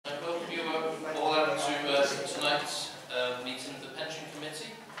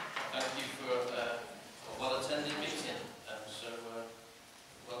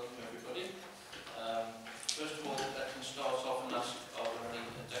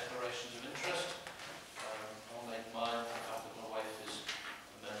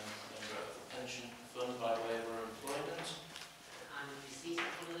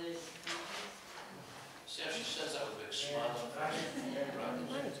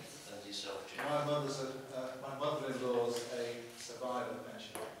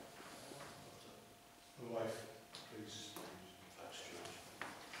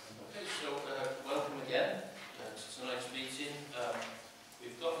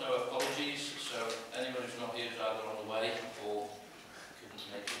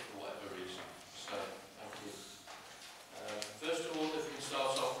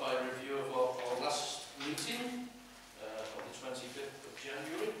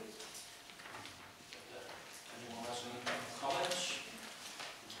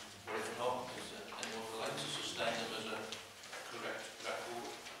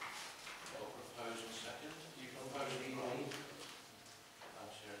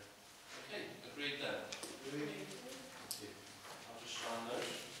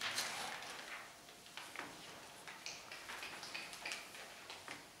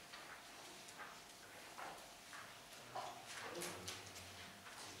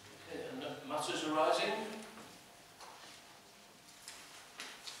arising?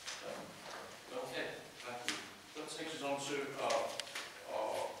 Okay, thank you. That takes us on to our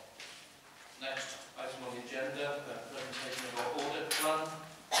next item on the agenda, presentation of our audit plan,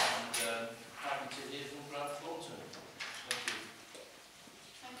 and happy to hear from Brad Thornton. Thank you.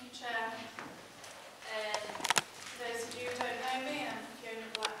 Thank you, Chair. For those of you who don't know me, I'm the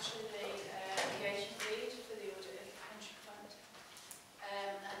liaison lead for the audit of the pension fund.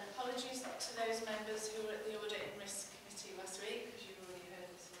 And apologies to those members who were at the audit and risk committee last week, because you've already heard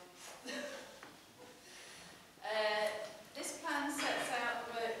this one. This plan sets out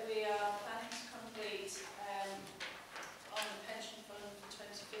what we are planning to complete on the pension fund for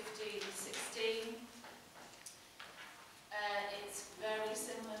 2015-16. It's very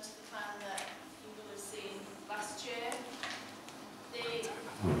similar to the plan that you will have seen last year. The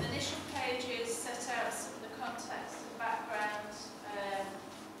initial pages set out some of the context and background and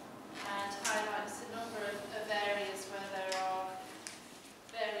highlights a number of areas where there are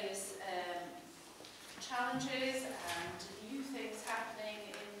various challenges and new things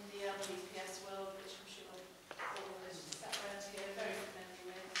happening in the LGPS world, which I'm sure all of us sat around here are very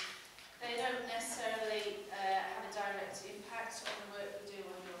familiar with. They don't necessarily have a direct impact on the work we do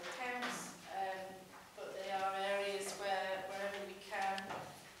on your accounts, but they are areas where, wherever we can,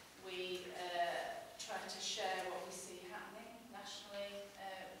 we try to share what we see happening nationally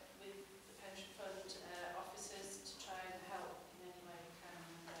with the pension fund officers to try and help in any way we can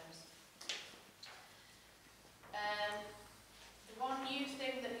on those. The one new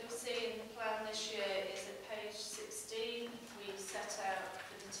thing that you'll see in the plan this year is at page 16, we set out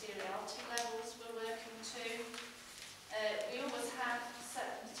the materiality levels we're working to. We always have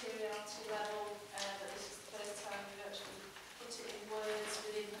set the materiality level, but this is the first time we've actually put it in words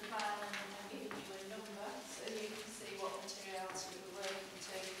within the plan and given you a number so you can see what materiality we're working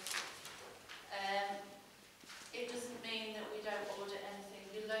to. It doesn't mean that we don't audit anything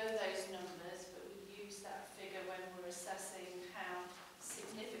below those numbers, but we use that figure when we're assessing how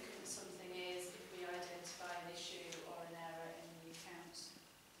significant something is if we identify an issue or an error in the accounts.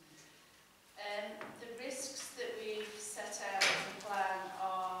 The risks that we've set out in the plan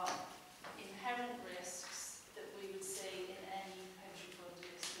are inherent risks that we would see in any pension fund of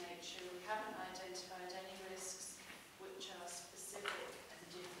this nature. We haven't identified any risks which are specific and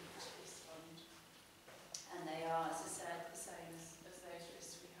different to this fund. And they are, as I said, the same as those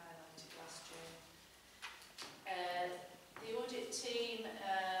risks we highlighted last year. The audit team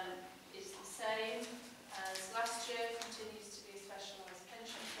is the same as last year, continues to be a specialised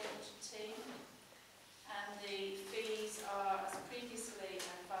pension fund team. And the fees are as previously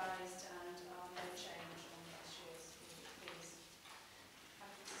advised and are no change on last year's fees.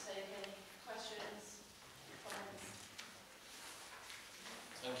 Happy to take any questions, comments.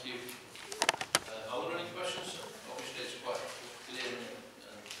 Thank you. Are there any questions? Obviously it's quite a clear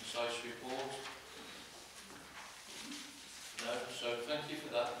and concise report. No, so thank you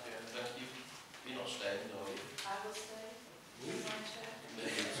for that. Yeah, thank you. You're not staying, are you? I will stay. Well,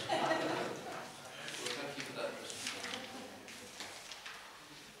 thank you for that presentation.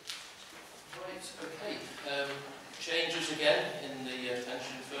 Right, okay. Changes again in the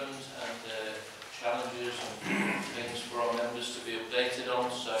pension fund and challenges and things for our members to be updated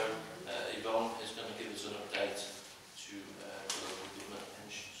on. So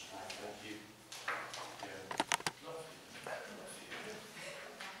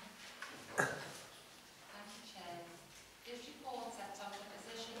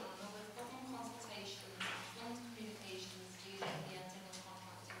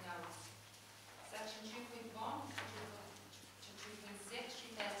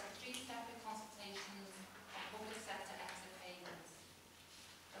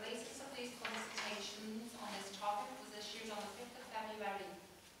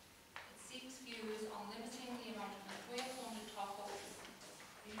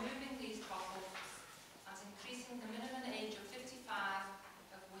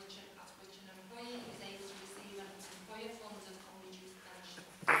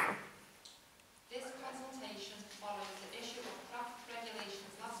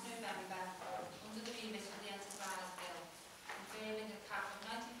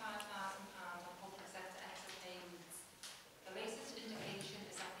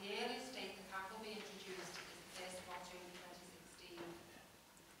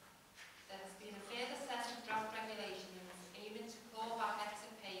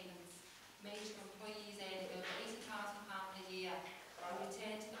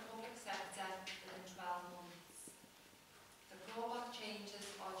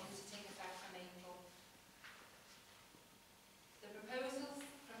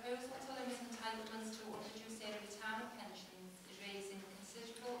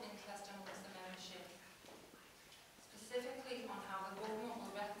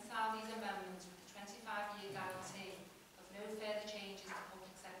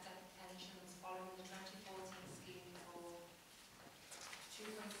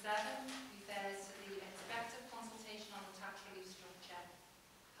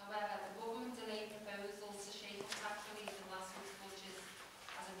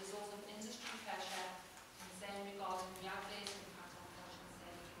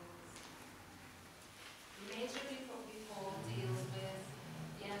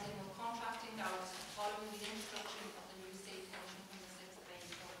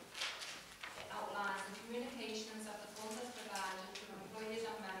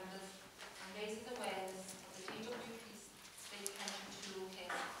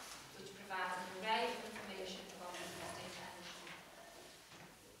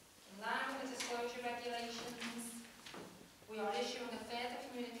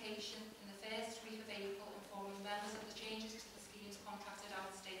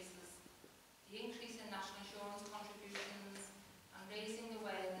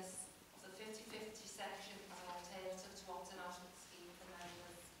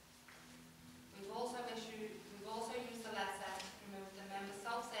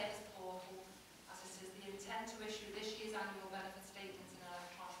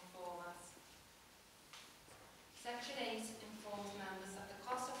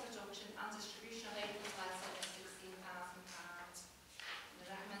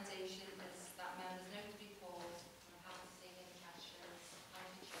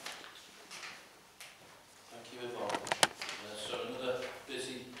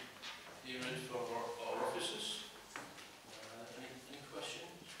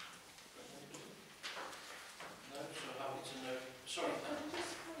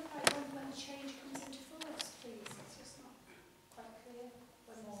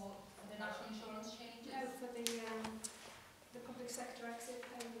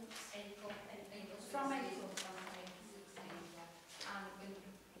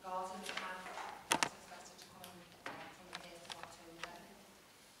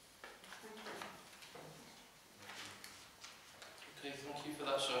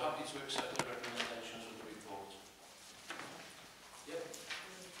So happy to accept the recommendations of the report. Yep.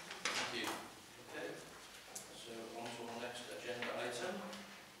 Thank you. Okay. So on to our next agenda item,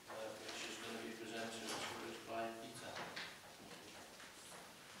 which is going to be presented to us by Peter.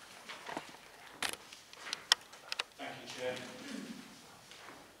 Thank you, Chair.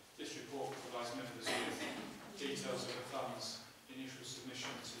 This report provides members with details of the fund's initial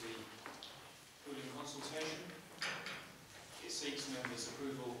submission to the pooling consultation. It seeks members'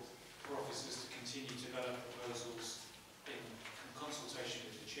 approval for officers to continue to develop proposals in consultation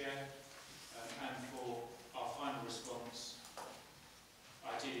with the Chair, and for our final response,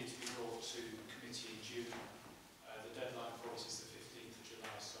 ideally to be brought to committee in June. The deadline for it is the 15th of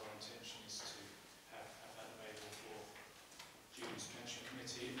July, so our intention is to have that available for June's Pension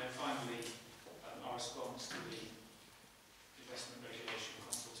Committee. And then finally, our response to the investment regulation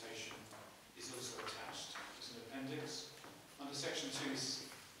consultation is also attached as an appendix. Under section 2 is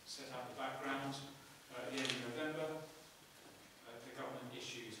set out the background. At the end of November, the government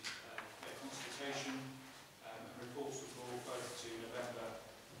issued their consultation and reports were brought both to November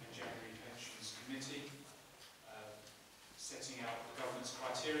and January Pensions Committee, setting out the government's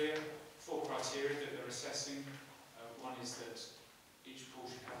criteria, 4 criteria that they're assessing. One is that each pool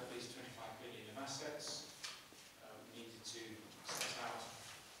should have at least 25 billion of assets. We needed to set out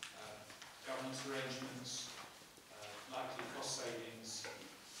governance arrangements, likely cost savings,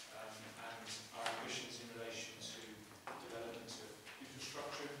 and our ambitions in relation to development of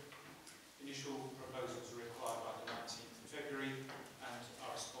infrastructure. Initial proposals were required by the 19th of February, and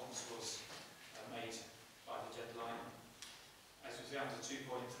our response was made by the deadline. As we found under 2.3,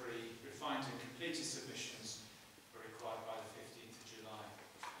 refined and completed submissions were required by the 15th of July,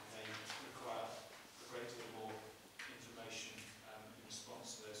 and they require a great deal more information in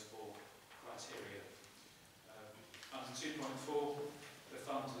response to those 4 criteria. Under 2.4, the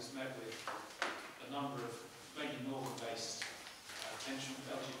fund has met with a number of mainly northern-based pension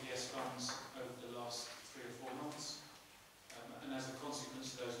LGPS funds over the last 3 or 4 months, and as a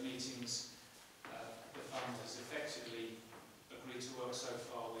consequence of those meetings, the fund has effectively agreed to work so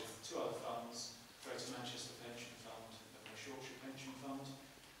far with 2 other funds, Greater Manchester Pension Fund and the Shropshire Pension Fund.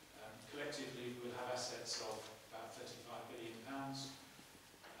 Collectively, we'll have assets of about £35 billion.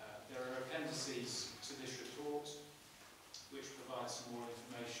 There are appendices to this report which provide some more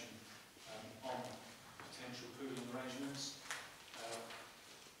information on potential pooling arrangements.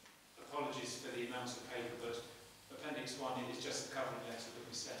 Apologies for the amount of paper, but Appendix 1 is just the covering letter that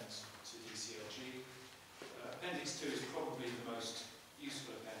we sent to the CLG. Appendix 2 is probably the most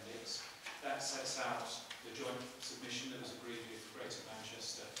useful appendix. That sets out the joint submission that was agreed with Greater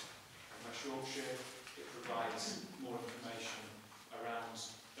Manchester and West Yorkshire. It provides more information around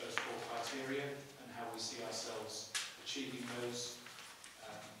those 4 criteria and how we see ourselves achieving those.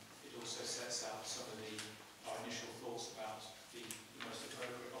 It also sets out some of our initial thoughts about the most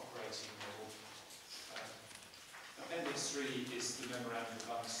appropriate operating model. Appendix 3 is the Memorandum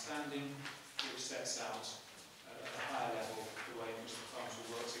of Understanding, which sets out at a higher level the way in which the funds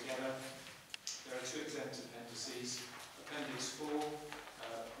will work together. There are 2 exempt appendices. Appendix 4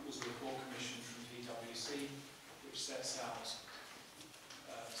 was a report commissioned from PwC, which sets out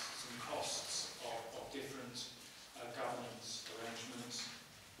some costs of different governance arrangements.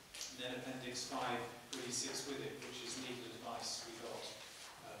 And then Appendix 5 really sits with it, which is legal advice we got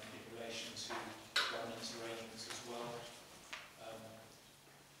in relation to governance arrangements as well.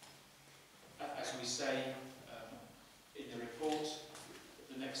 As we say in the report,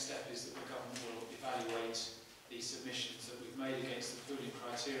 the next step is that the government will evaluate the submissions that we've made against the pooling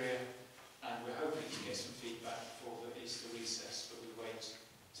criteria, and we're hoping to get some feedback before the Easter recess, but we wait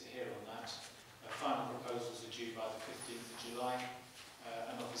to hear on that. Final proposals are due by the 15th of July,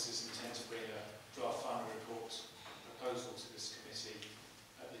 and officers intend to bring a draft final report proposal to this committee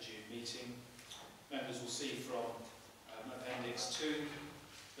at the June meeting. Members will see from Appendix 2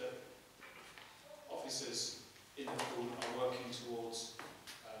 that officers in the pool are working towards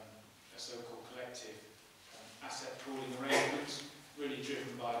a so-called collective asset pooling arrangement, really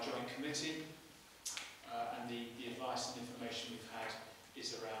driven by a joint committee, and the advice and information we've had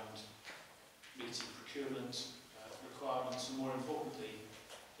is around meeting procurement requirements, and more importantly,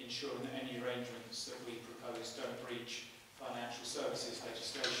 ensuring that any arrangements that we propose don't breach financial services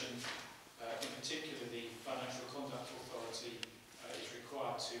legislation. In particular, the Financial Conduct Authority is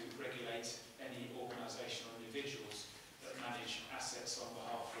required to regulate any organisation or individuals that manage assets on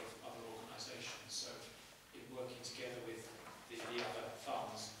behalf of other organisations. So, in working together with the other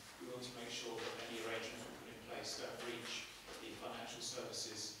funds, we want to make sure that any arrangements we put in place don't breach the financial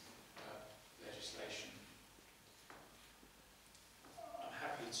services legislation. I'm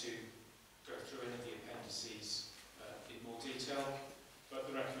happy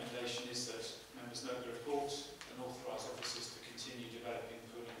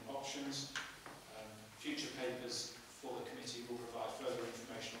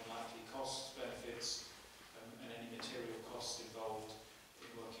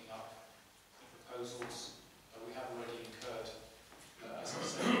proposals. We have already incurred, as I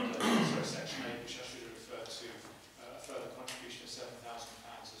said, Section 8, which I should have referred to, a further contribution of £7,000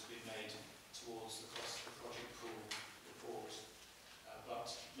 has been made towards the cost of the project pool report. But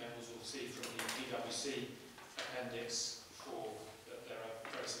members will see from the PwC Appendix 4 that there are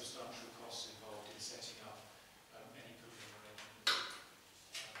very substantial costs involved in setting up any pooling arrangement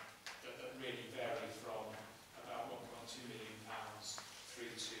that really vary from about £1.2 million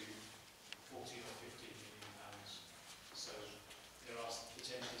through to 40 or 50 million pounds. So there are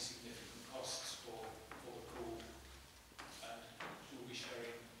potentially significant costs for the pool, and we'll be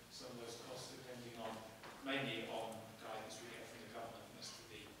sharing some of those costs depending on, mainly on guidance we get from the government as to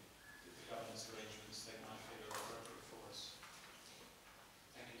the governance arrangements they might feel are appropriate for us.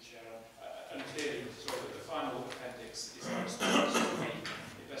 Thank you, Chair. And clearly, the final appendix is our response to the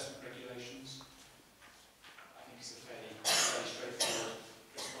investment regulations. I think it's a fairly straightforward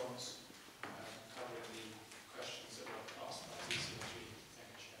response, covering the questions that were asked by DCLG.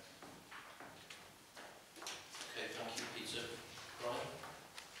 Thank you, Chair. Okay, thank you, Peter. Brian?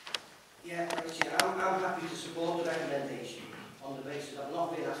 Yeah, Chair, I'm happy to support the recommendation on the basis I've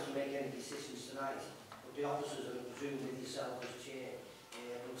not been asked to make any decisions tonight, but the officers, and presumably yourself as Chair,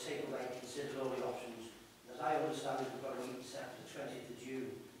 will take away and consider all the options. And as I understand it, we've got a meeting set for the 20th of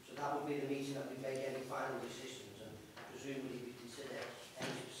June, so that will be the meeting that we make any final decisions, and presumably we consider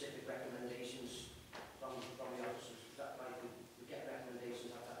any specific recommendations from the officers. Is that right? We get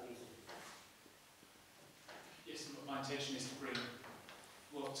recommendations at that meeting? Yes, my intention is to bring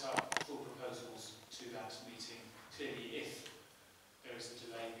worked up full proposals to that meeting. Clearly, if there is a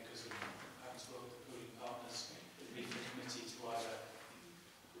delay because of having to work with the pooling partners, it will be for the committee to either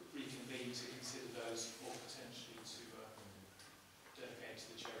reconvene to consider those or potentially to delegate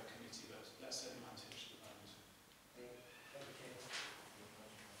to the chair of committee, but that's certainly my intention at the moment. Okay.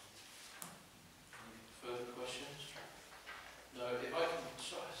 Any further questions? No, if I can,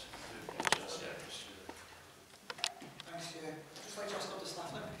 sorry, Thanks, Chair. Just like to ask about the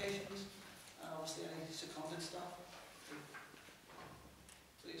staff applications, and obviously any seconded staff.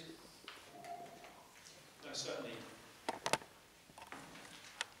 Please. No, certainly.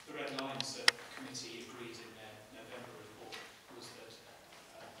 The red lines that the committee agreed in their November report was that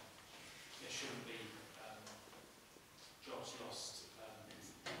there shouldn't be jobs lost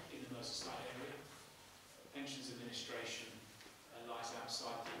in the Merseyside area. Pensions administration lies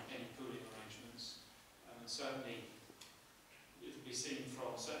outside any pooling arrangements, and certainly it will be seen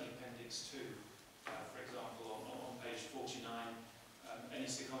from certainly Appendix 2, for example, on page 49. Any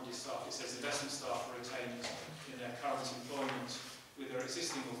seconded staff, it says investment staff are retained in their current employment with their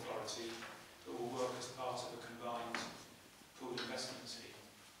existing authority that will work as part of a combined pooled investment team.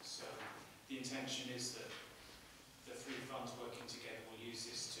 So the intention is that the three funds working together will use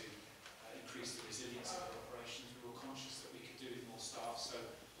this to increase the resilience of their operations. We were conscious that we could do with more staff, so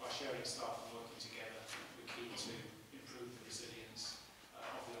by sharing staff and working together, we're keen to improve the resilience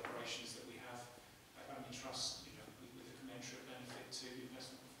of the operations that we have, and we trust, with a commensurate benefit to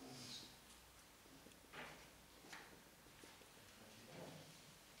investment performance.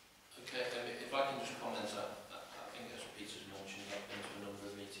 okay, if I can just comment, I think as Peter's mentioned, I've been to a number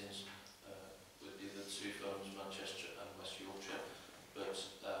of meetings with the other two firms, Manchester and West Yorkshire, but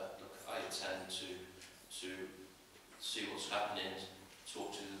look, I tend to see what's happening,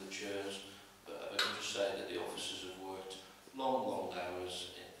 talk to the chairs, but I can just say that the officers have worked long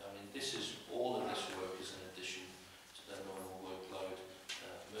hours. I mean, all of this work is in addition to their normal workload.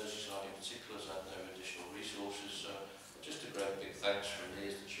 Merseyside in particular has had no additional resources, so just a great big thanks from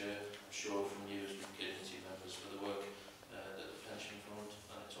me as the chair, I'm sure from you as committee members for the work that the pension fund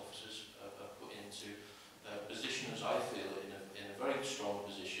and its officers have put into position, as I feel, in a very strong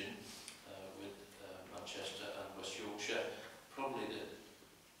position with Manchester and West Yorkshire. Probably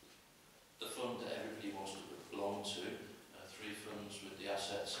the fund that everybody wants to belong to, three funds with the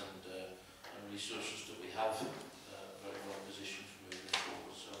assets and resources that we have, very well positioned for moving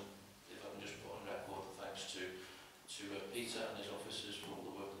forward. So if I can just put on record the thanks to Peter and his officers for all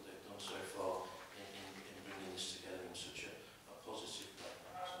the work that they've done so far in bringing this together in such a positive way.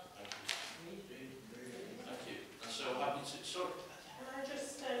 So thank you. Thank you. And so happy to, sorry. Can I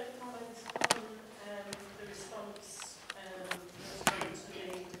just comment on the response to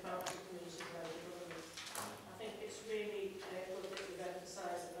the Department of Community Development? I think it's really good that you've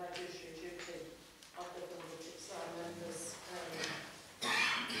emphasised the fiduciary duty of the fund, which it's our members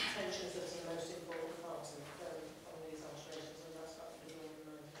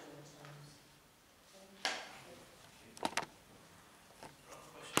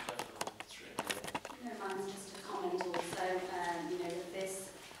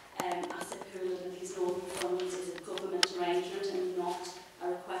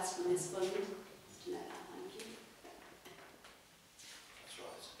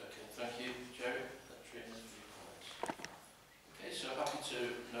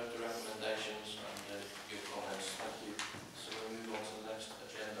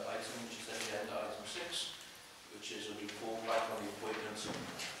which is a report back on the appointment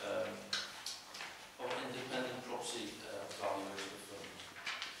of independent property valuers of the fund.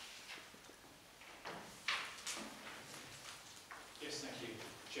 Yes, thank you.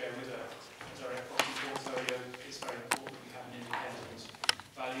 Chair, with a direct property portfolio, it's very important we have an independent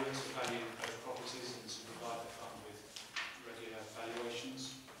valuer to value those properties and to provide the fund with regular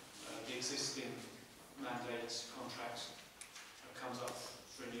valuations. The existing mandate contract comes up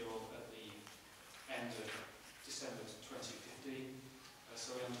for renewal at the end of December 2015,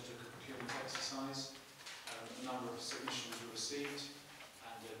 so we undertook a procurement exercise. A number of submissions were received,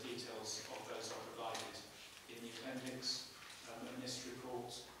 and details of those are provided in the appendix. And this report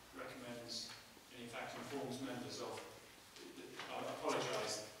recommends, and in fact informs members of, I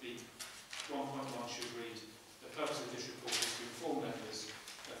apologise, the 1.1 should read, the purpose of this report is to inform members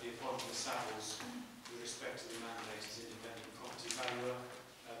of the appointment of Savills with respect to the mandate as independent property valuer.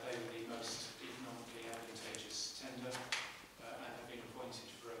 They were the most economically advantageous tender and have been appointed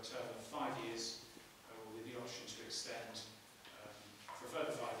for a term of 5 years with the option to extend for a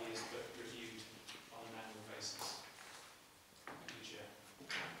further 5 years, but reviewed on an annual basis. Thank you, Chair.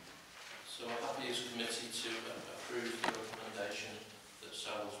 So I'm happy as a committee to approve the recommendation that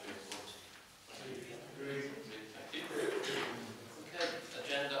Savills be appointed. Agreed. Thank you. Okay,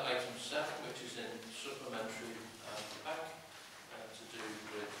 agenda item 7, which is in supplementary pack, to do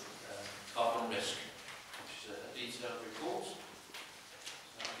with carbon risk, which is a detailed report.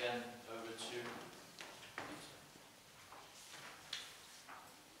 So again, over to Peter.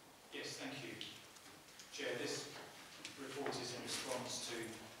 Yes, thank you. Chair, this report is in response to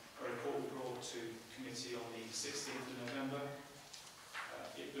a report brought to committee on the 16th of November.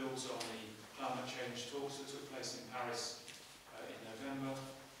 It builds on the climate change talks that took place in Paris in November,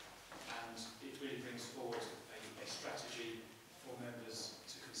 and it really brings forward a strategy for members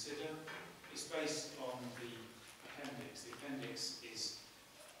to consider. It's based on the appendix. The appendix is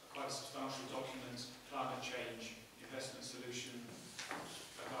quite a substantial document, climate change investment solution,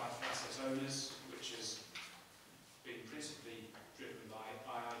 a guide for asset owners, which has been principally driven by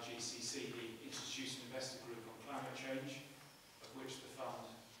IIGCC, the Institutional Investor Group on Climate Change, of which the fund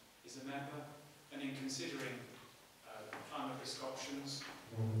is a member. And in considering climate risk options,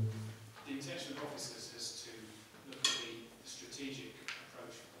 the intention of officers is to look at the strategic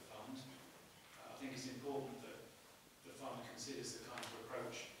approach for the fund. I think it's important that the fund considers the kind of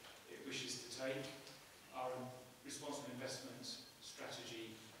approach it wishes to take. Our responsible investment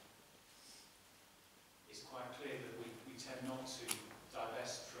strategy is quite clear that we tend not to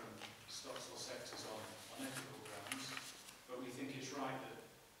divest from stocks or sectors on ethical grounds, but we think it's right that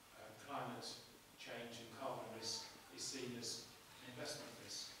climate change and carbon risk is seen as an investment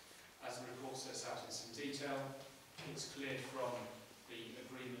risk. As the report sets out in some detail, it's clear from the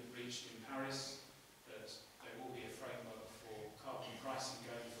agreement reached in Paris that there will be a framework for carbon pricing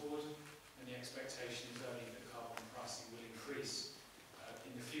going forward, and the expectation is only that carbon pricing will increase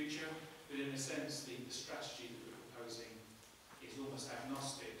in the future. But in a sense, the strategy that we're proposing is almost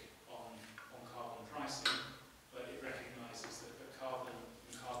agnostic on carbon pricing, but it recognises that carbon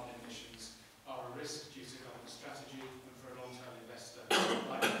and carbon emissions are a risk due to government strategy, and for a long-term investor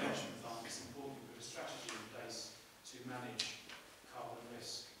like the pension fund, it's important to put a strategy in place to manage carbon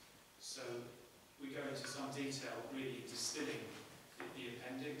risk. So we go into some detail really distilling the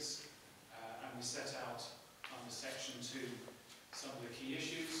appendix, and we set out under section 2 some of the key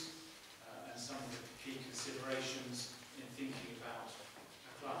issues and some of the key considerations in thinking about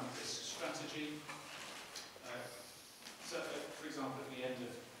a climate risk strategy. So, for example, at the end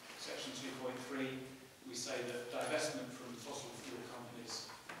of section 2.3, we say that divestment from fossil fuel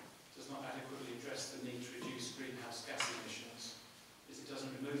companies does not adequately address the need to reduce greenhouse gas emissions, as it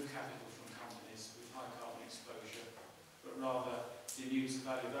doesn't remove capital from companies with high carbon exposure, but rather denudes the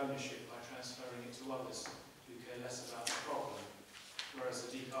value of ownership by transferring it to others who care less about the problem. Whereas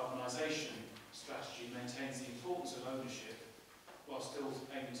the decarbonisation strategy maintains the importance of ownership while still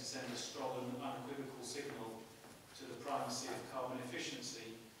aiming to send a strong and unequivocal signal to the primacy of carbon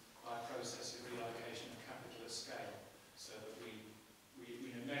efficiency by a process of reallocation of capital at scale, so that we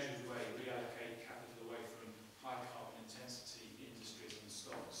in a measured way reallocate capital away from high carbon intensity industries and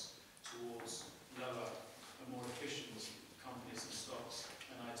stocks towards lower and more efficient companies and stocks,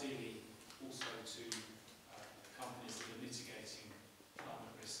 and ideally also to companies that are mitigating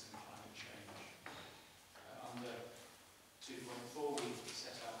climate risk and climate change. Under 2.4 we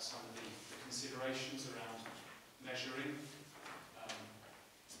set out some of the considerations around measuring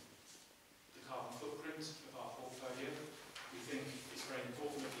the carbon footprint of our portfolio. We think it's very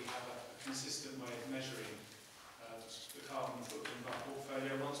important that we have a consistent way of measuring the carbon footprint of our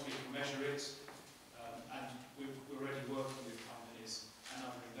portfolio. Once we can measure it, and we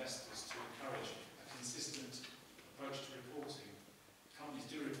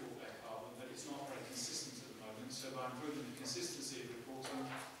consistency of reporting,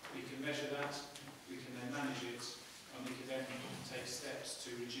 we can measure that, we can then manage it, and we can then take steps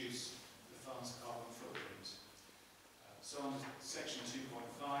to reduce the fund's carbon footprint. So under section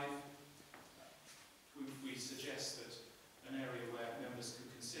 2.5, we suggest that an area where members could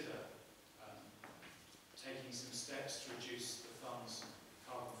consider taking some steps to reduce the fund's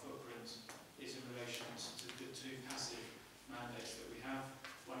carbon footprint is in relation to the two passive mandates that we have,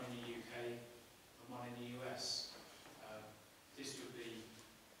 one in the UK and one in the US. This would be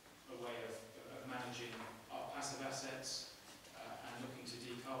a way of managing our passive assets and looking to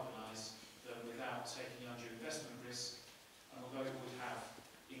decarbonise them without taking undue investment risk. And although it would have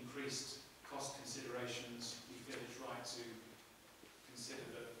increased cost considerations, we feel it's right to consider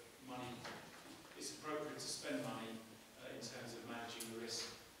that it's appropriate to spend money in terms of managing the risk,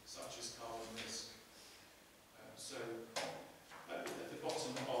 such as carbon risk. So at the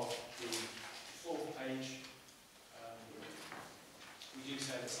bottom of the fourth page, we do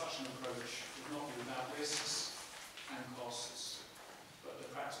say that such an approach would not be without risks and costs, but the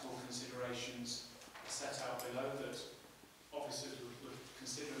practical considerations are set out below that officers would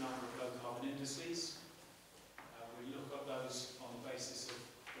consider a number of low carbon indices. We look at those on the basis of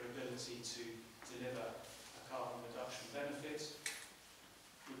their ability to deliver a carbon reduction benefit.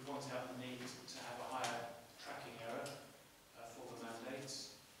 We point out the need to have a higher tracking error for the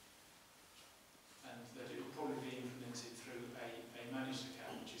mandates, and that it will probably be implemented through a managed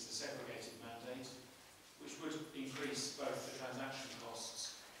account, which is the segregated mandate, which would increase both the transaction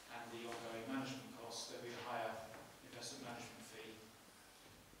costs and the ongoing management costs. There will be a higher investment management fee.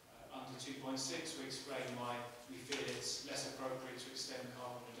 Under 2.6, we explain why we feel it's less appropriate to extend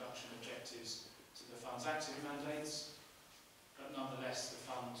carbon reduction objectives to the fund's active mandates, but nonetheless the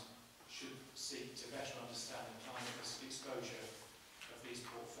fund should seek to better understand the climate risk exposure of these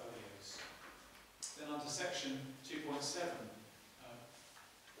portfolios. Then under section 2.7,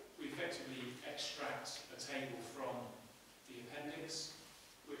 we effectively extract a table from the appendix,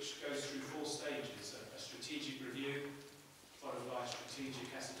 which goes through 4 stages: a strategic review, followed by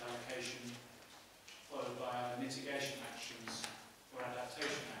strategic asset allocation, followed by mitigation actions or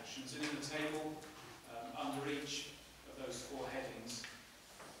adaptation actions. And in the table, under each of those 4 headings,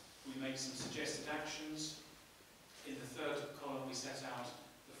 we make some suggested actions. In the 3rd column, we set out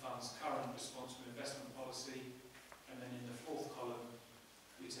the fund's current responsible investment policy, and then in the 4th column,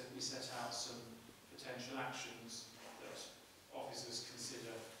 we set out some potential actions that officers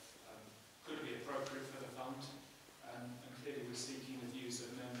consider could be appropriate for the fund, and clearly we're seeking the views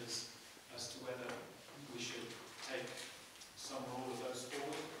of members as to whether we should take some or all of those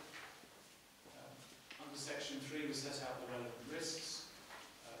forward. Under section 3, we set out the relevant risks.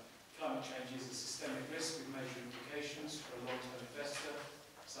 Climate change is a systemic risk with major implications for a long-term investor,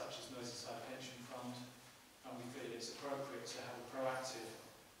 such as Merseyside Pension Fund, and we feel it's appropriate to have a proactive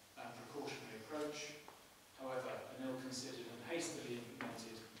and precautionary approach. However, an ill-considered and hastily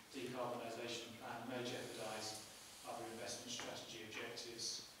implemented decarbonisation plan may jeopardise other investment strategy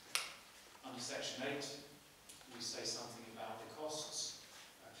objectives. Under section 8, we say something about the costs.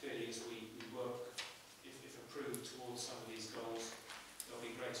 Clearly, as we work, if approved, towards some of these goals, there'll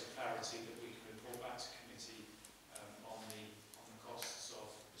be greater clarity that we can report back to committee on the costs of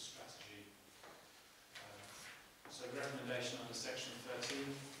the strategy. So the recommendation under section 13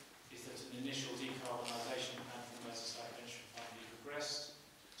 is that an initial decarbonisation plan for the Merseyside Pension Fund be progressed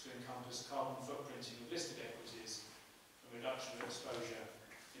to encompass carbon footprinting of listed equities, a reduction of exposure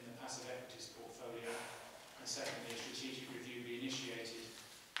in the passive equities portfolio, and secondly, a strategic review be initiated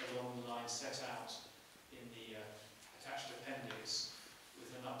along the lines set out in the attached appendix,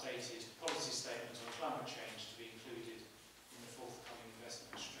 with an updated policy statement on climate change to be included in the forthcoming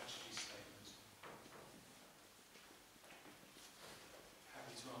investment strategy statement.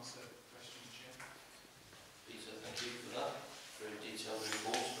 Happy to answer questions, Chair. Peter, thank you for that. Very detailed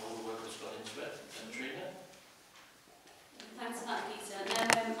report and all the work that's gone into it. And Treena? Thanks for that, Peter.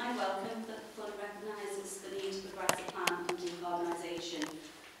 I welcome that the fund recognises the need to progress a plan on decarbonisation.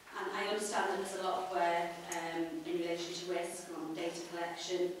 And I understand that there's a lot of work in relation to risk on data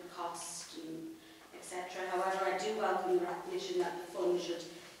collection, cost, etc. However, I do welcome the recognition that the fund should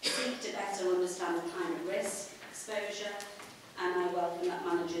seek to better understand the climate risk exposure, and I welcome that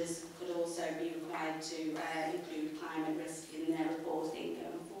managers could also be required to include climate risk in their reporting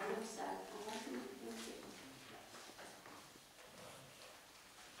going forward. So I welcome that. Thank you.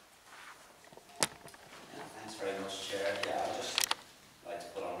 Thanks very much, Chair. Yeah, I'd just like to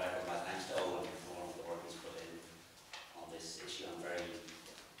put on record my thanks to Owen for all of the work he's put in on this issue. I'm very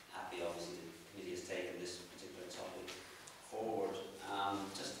happy, obviously, the committee has taken this particular topic forward.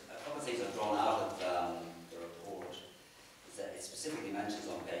 Just a couple of things I've drawn out of the report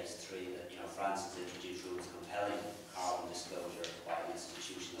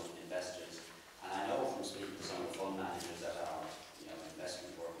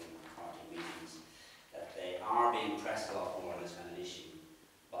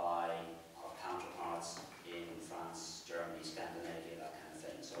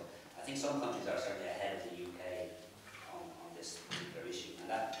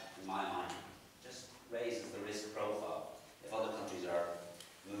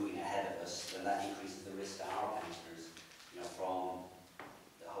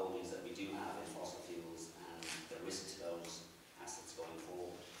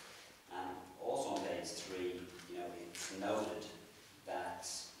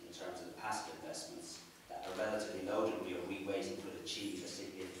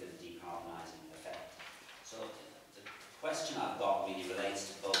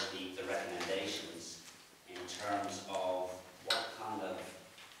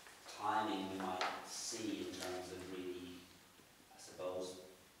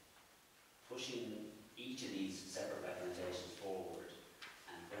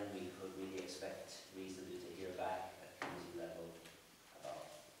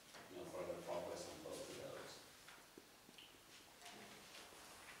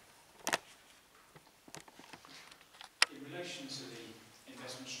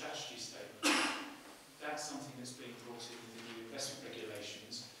strategy statement. That's something that's being brought in with the new investment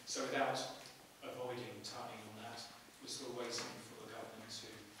regulations. So without avoiding tightening on that, we're still waiting for the government to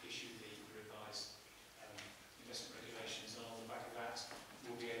issue the revised investment regulations, and on the back of that,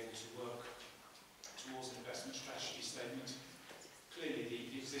 we'll be able to work towards an investment strategy statement. Clearly,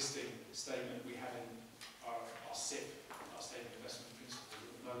 the existing statement we have in our SIP, our Statement of Investment Principles at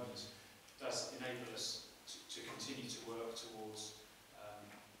the moment, does enable us to continue to work towards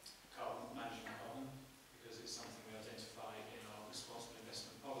managing carbon, because it's something we identify in our responsible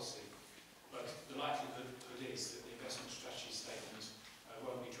investment policy. But the likelihood is that the investment strategy statement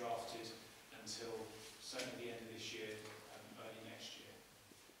won't be drafted until certainly the end of this year, early next year,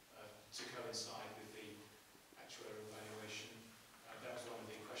 to coincide with the actuarial evaluation. That was one of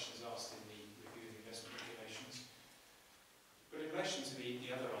the questions asked in the review of the investment regulations. But in relation to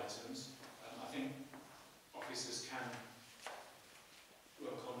the other items, I think officers can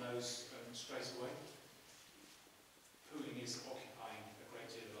work on those straight away. Pooling is occupying a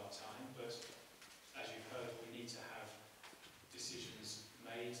great deal of our time, but as you've heard, we need to have decisions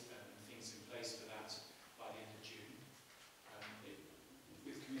made and things in place for that by the end of June.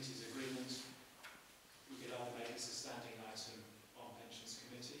 With committee's agreement, we could either make it a standing item on pensions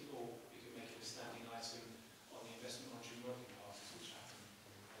committee, or we could make it a standing item on the investment monitoring working parties, which happen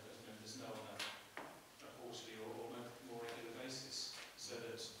as members know on a quarterly or more regular basis, so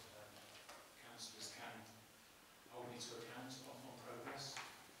that councillors can hold me to account on progress.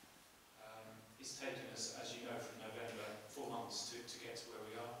 It's taken us, as you know, from November, 4 months to get to where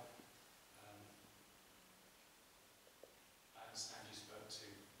we are. I understand you spoke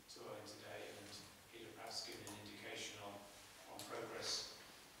to Owen today, and he'd have perhaps given an indication on progress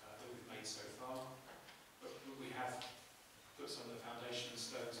that we've made so far. But we have put some of the foundation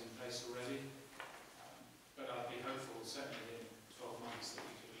stones in place already. But I'd be hopeful, certainly in 12 months, that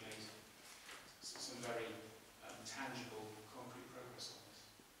we could have made some very tangible, concrete progress on this.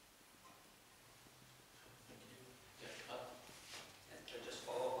 Thank you. Yeah, Just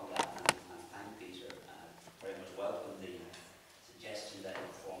follow up on that and thank Peter. Very much welcome the suggestion that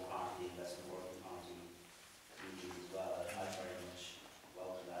it form part of the investment working party meetings as well. I very much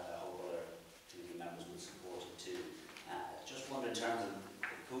welcome that. I hope other committee members would support it too. Just wonder, in terms of the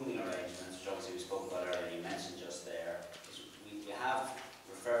pooling arrangements, which obviously we spoke about earlier, you mentioned just there, we have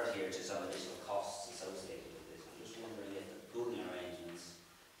referred here to some additional costs associated with this. I'm just wondering if the pooling arrangements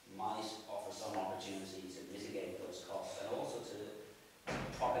might offer some opportunity to mitigate those costs, and also to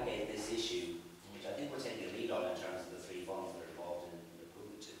propagate this issue, which I think we're taking a lead on in terms of the 3 funds that are involved in the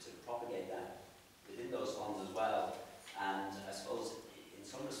pooling, to propagate that within those funds as well. And I suppose in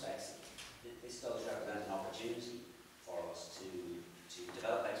some respects this does represent an opportunity for us to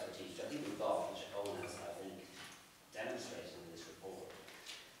develop expertise, which I think we've got, which Owen has, I think, demonstrated in this report.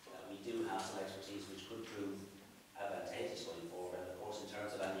 We do have some expertise which could prove advantageous going forward, and of course in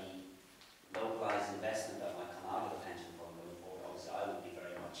terms of any localised investment that might come out of the pension fund going forward, obviously I would be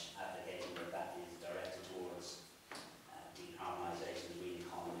very much advocating that that is directed towards decarbonisation, the green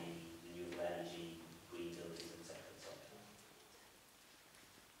economy, renewable energy, green buildings, etc.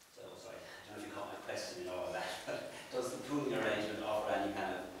 So, sorry, I don't know if you got my question in all of that, but does the pooling arrangement offer any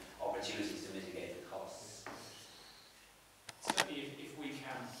kind of opportunities to mitigate the costs? Certainly, if we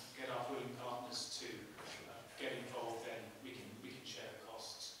can get our pooling partners to get involved, then we can share the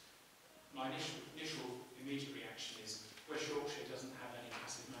costs. My initial immediate reaction is West Yorkshire doesn't have any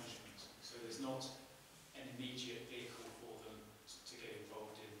passive management, so there's not an immediate vehicle for them to get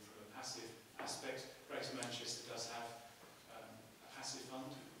involved in from a passive aspect. Greater Manchester does have a passive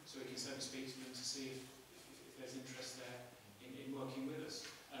fund, so we can certainly speak to them to see if there's interest there in working with us.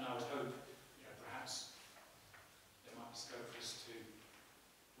 And I would hope, perhaps there might be scope for us to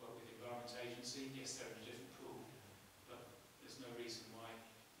work with the Environment Agency. Yes, they're in a different pool, but there's no reason why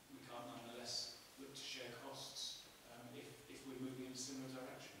we can't nonetheless look to share costs if we're moving in a similar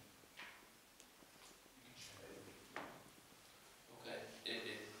direction. You can share it. Okay.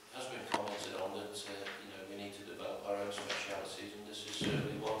 It has been commented on that we need to develop our own specialities, and this is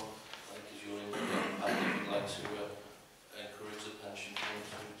certainly one. I think as you're indicating, Pat, we'd like to encourage the pension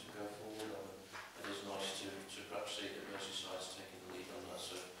fund to go forward on it. It is nice to perhaps see that Merseyside is taking the lead on that,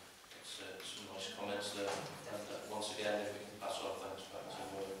 so it's some nice comments there.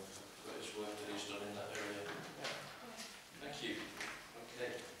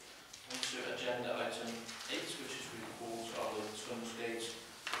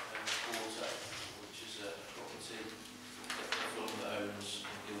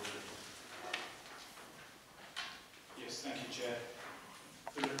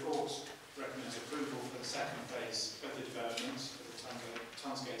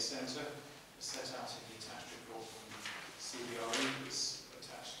 Centre, as set out in the attached report from CBRE, that's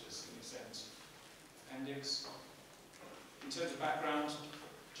attached as an exempt appendix. In terms of background,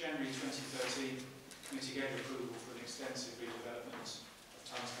 January 2013, the committee gave approval for an extensive redevelopment of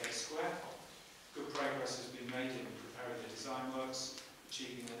Timesgate Square. Good progress has been made in preparing the design works,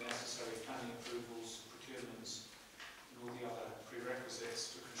 achieving the necessary planning approvals, procurements, and all the other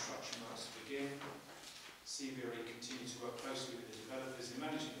prerequisites for construction works to begin. CBRE continue to work closely with the developers in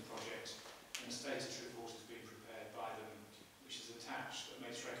managing the project, and a status report has been prepared by them, which is attached, that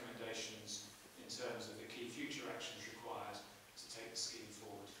makes recommendations in terms of the key future actions required to take the scheme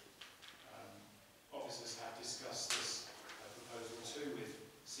forward. Officers have discussed this proposal too with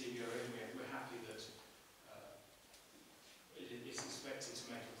CBRE, and we're happy that it is expected to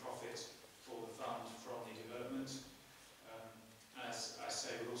make a profit for the fund from the development. As I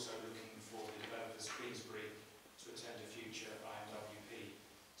say, we're also looking for the developers Queensbury to attend a future IMWP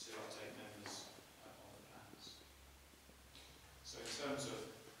to update members on the plans. So in terms of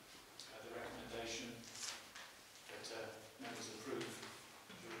the recommendation that members approve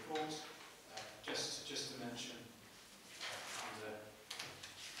the report, just to mention under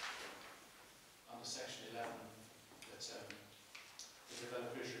section 11 that the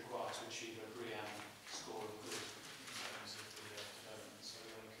developer is required to achieve a Cllr Ann score of good in terms of the development. So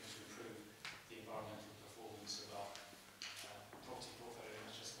we are looking to improve the environmental performance of our property portfolio, and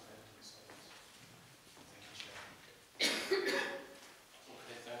that's just one evidence of it. Thank you, Chair.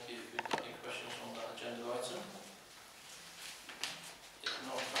 Okay, thank you. Have you got any questions on that agenda item? If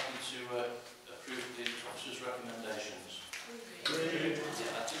not, I'm happy to approve the officer's recommendations.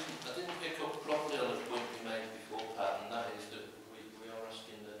 Yeah, I didn't pick up properly on the point we made before, Pat, and that is that we are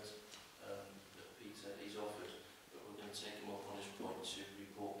asking that Peter is offered, but we're going to take him up on his point to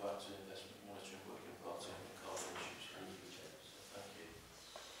report back to Investment Monitoring Working Party on the carbon issues. So thank you.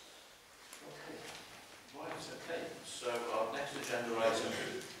 Okay. Right, okay. So our next agenda item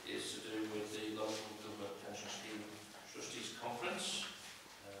is to do with the Local Government Pension Scheme Trustees Conference.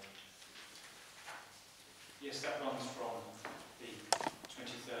 Yes, that runs from the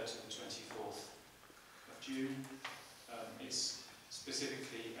 23rd to the 24th of June. It's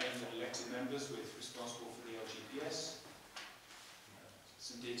specifically aimed at elected members responsible for the LGPS.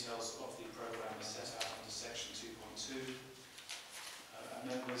 Some details of the programme are set out under section 2.2.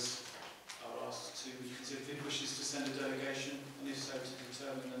 Members are asked to consider if it wishes to send a delegation, and if so, to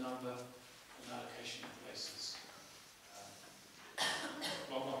determine the number and allocation of places.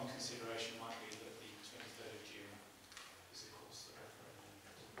 One consideration might be that the 23rd of June is, of course, the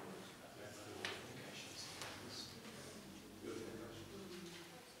referendum.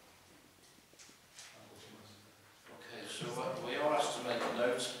 Okay, so we are asked to make a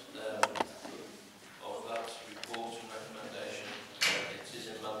note of that report and recommendation. It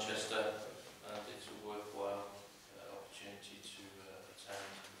is in Manchester, and it's a worthwhile opportunity to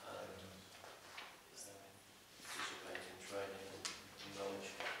attend and participate in training and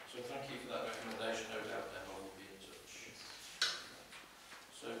knowledge. So thank you for that recommendation. No doubt Emma will be in touch.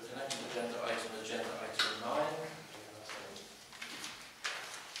 So the next agenda item 9.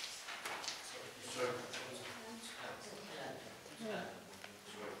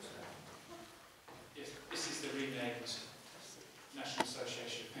 Yes, this is the renamed National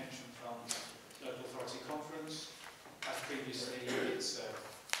Association of Pension Funds Local Authority Conference. As previously, it's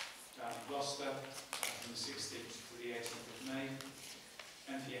down in Gloucester from the 16th to the 18th of May.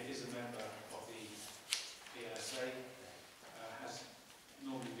 NPF is a member of the PLSA, has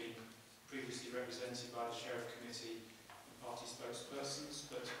normally been previously represented by the Chair of Committee and party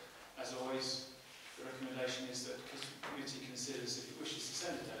spokespersons, but as always, the recommendation is that the committee considers if it wishes to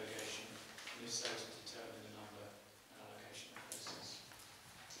send a delegation, and if so, to determine the number and allocation of places.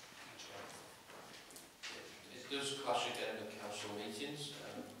 It does clash again with council meetings.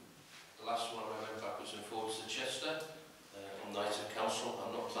 The last one I went backwards and forwards to Chester on night of council.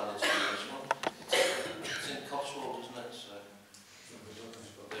 I'm not planning to do this one. It's in Cotswold, isn't it? So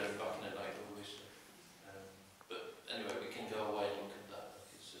they're back in the night always. But anyway, we can go away and look at that and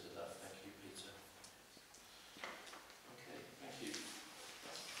consider that. Thank you, Peter. Okay, thank you.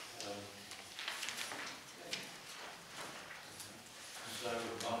 So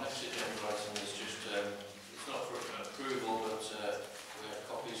our next agenda item is just, it's not for approval, but we have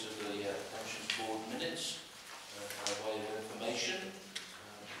copies of the pensions board minutes by way of information.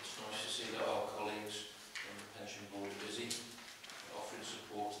 It's nice to see that our colleagues on the pension board are busy offering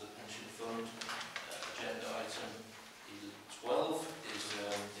support to the pension fund. Agenda item 12 is the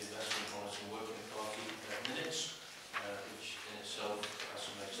Investment Monitoring Working Party minutes, which in itself has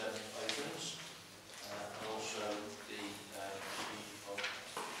some exempt items, and also the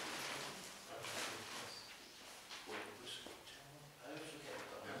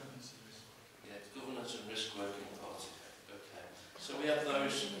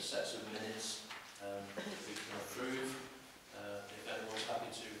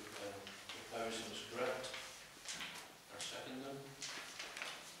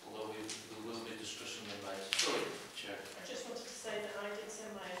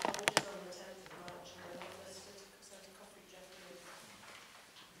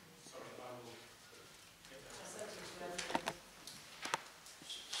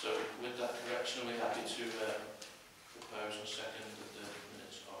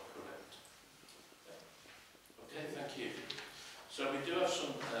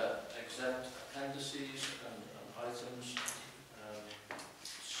appendices and items.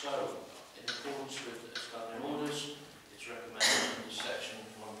 So, in accordance with the standing orders, it's recommended under section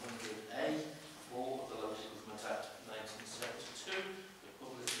 100A of the Local Government Act 1972, the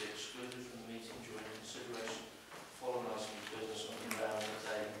publicly excluded from the meeting during consideration of the following items of business on the ground that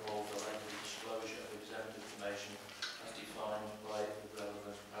they involve a lengthy disclosure of exempt information as defined by the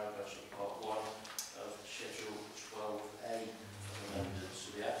relevant paragraphs of Part 1 of Schedule 12A of amendments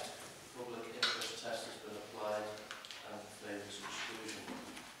to the Act. The public interest test has been applied and favours exclusion.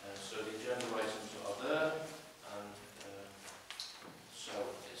 So the agenda items are there, and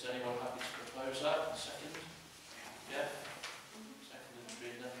so is anyone happy to propose that? Second? Yeah? Second and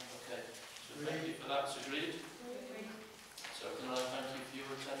Treena? Okay. So thank you for that. It's agreed. So can I thank you for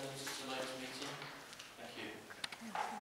your attendance at tonight's meeting? Thank you.